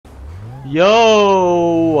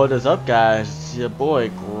Yo, what is up, guys? It's your boy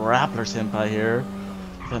Grappler senpai here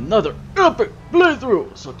with another epic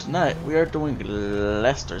playthrough. So tonight we are doing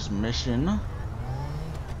Lester's mission.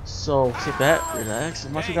 So sit back, relax,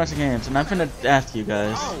 and watch your guys' games. And I'm finna ask you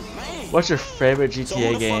guys, what's your favorite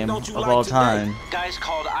GTA game of all time? Guy's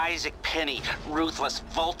called Isaac Penny, ruthless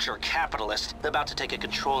vulture capitalist, about to take a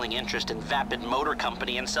controlling interest in Vapid Motor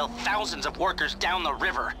Company and sell thousands of workers down the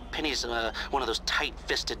river. Penny's one of those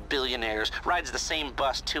tight-fisted billionaires, rides the same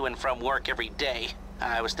bus to and from work every day.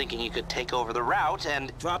 I was thinking you could take over the route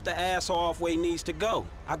and drop the ass off where he needs to go.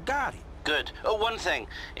 I got it. Good. Oh, one thing.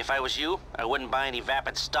 If I was you, I wouldn't buy any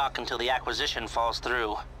Vapid stock until the acquisition falls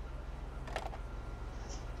through.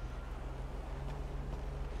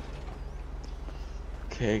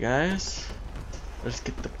 Okay, guys, let's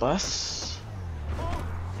get the bus. Oh,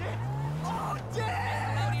 shit! Oh,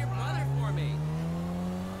 damn! Hello to your brother for me.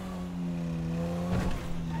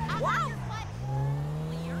 Wow!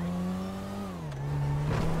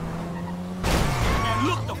 Man,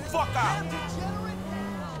 look the fuck out!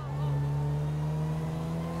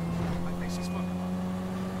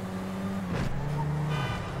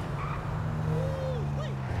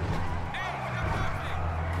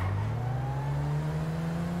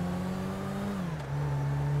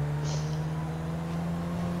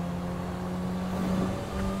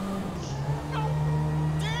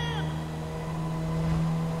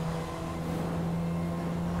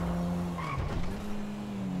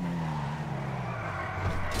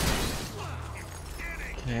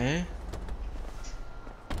 Okay.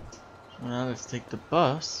 So now let's take the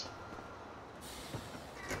bus.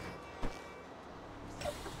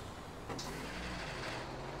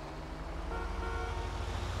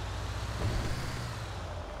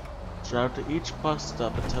 Drive to each bus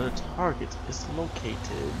stop until the target is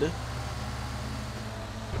located.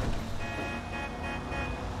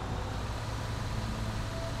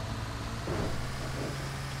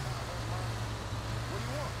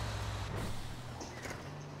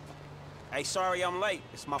 Hey, sorry I'm late.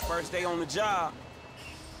 It's my first day on the job.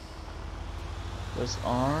 Press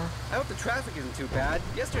R. I hope the traffic isn't too bad.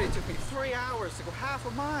 Yesterday it took me 3 hours to go half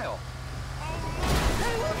a mile.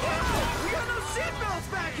 Hey, look out! We got no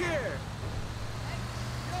seatbelts back here! Hey,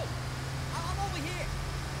 yo! I'm over here!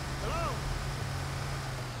 Hello?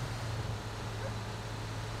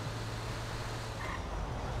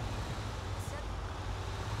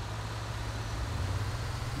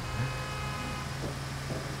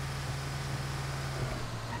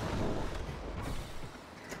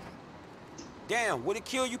 Damn, would it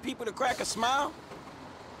kill you people to crack a smile?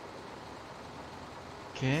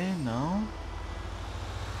 Okay, no.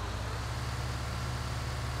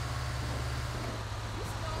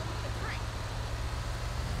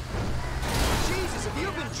 Jesus, have you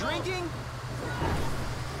been drinking?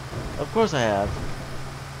 Of course I have.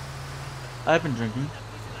 I've been drinking.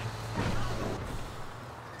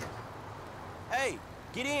 Hey,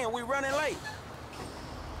 get in, we running late.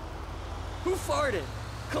 Who farted?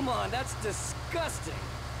 Come on, that's disgusting.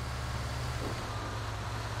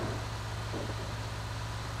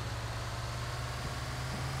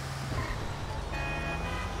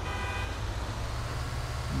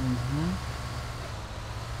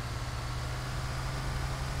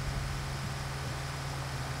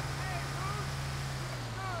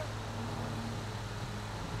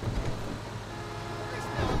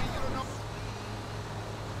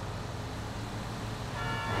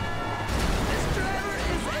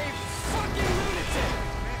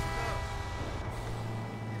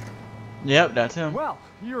 Yep, that's him. Well,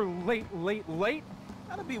 you're late.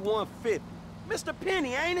 That'll be 150. Mr.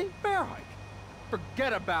 Penny, ain't it? Bear hike.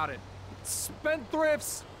 Forget about it.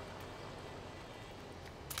 Spendthrifts.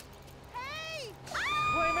 Hey!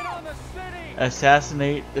 Blame it on the city.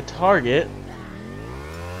 Assassinate the target.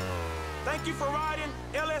 Thank you for riding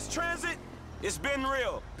LS Transit. It's been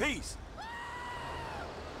real. Peace.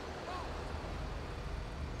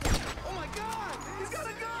 Oh my God! He's got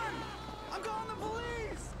a gun! I'm calling the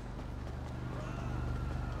police!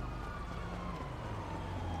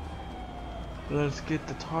 Let's get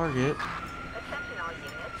the target. Attention all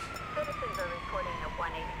units. Citizens are reporting a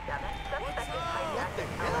 187 suspected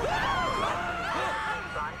hijacking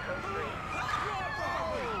Bronco Street.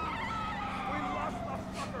 We lost the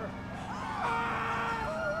fucker.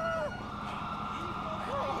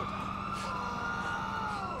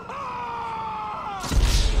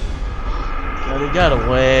 But he got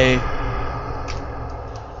away.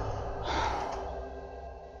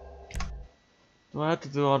 Do I have to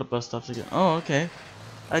do all the bus stops again? Oh, okay.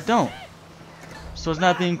 I don't. So it's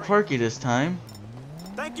not being quirky this time.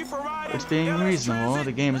 Thank you for riding. It's being reasonable.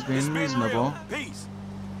 The game is being reasonable. Peace.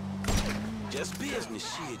 Just business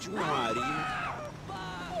shit, you know how it is.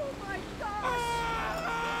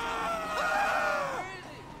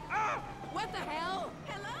 What the hell?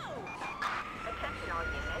 Hello? Attention all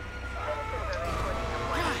units. Citizens are reporting a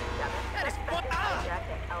 187 that is suspected hijack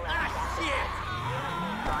at LS gas shit!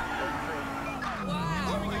 station.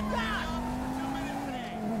 Wow! Oh my god!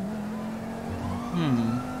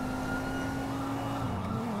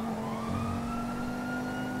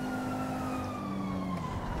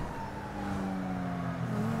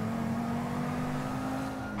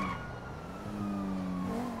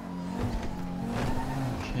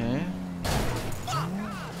 Okay.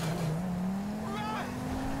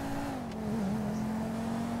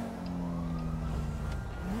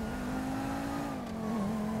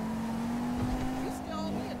 You still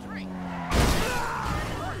owe me a drink.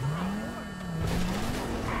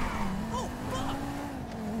 Oh, fuck!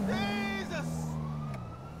 Jesus!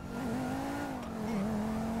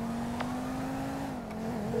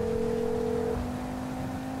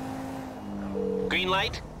 Green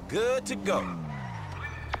light? Good to go.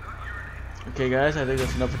 Okay guys, I think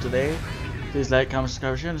that's enough for today. Please like, comment,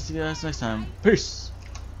 subscribe, share, and see you guys next time. Peace!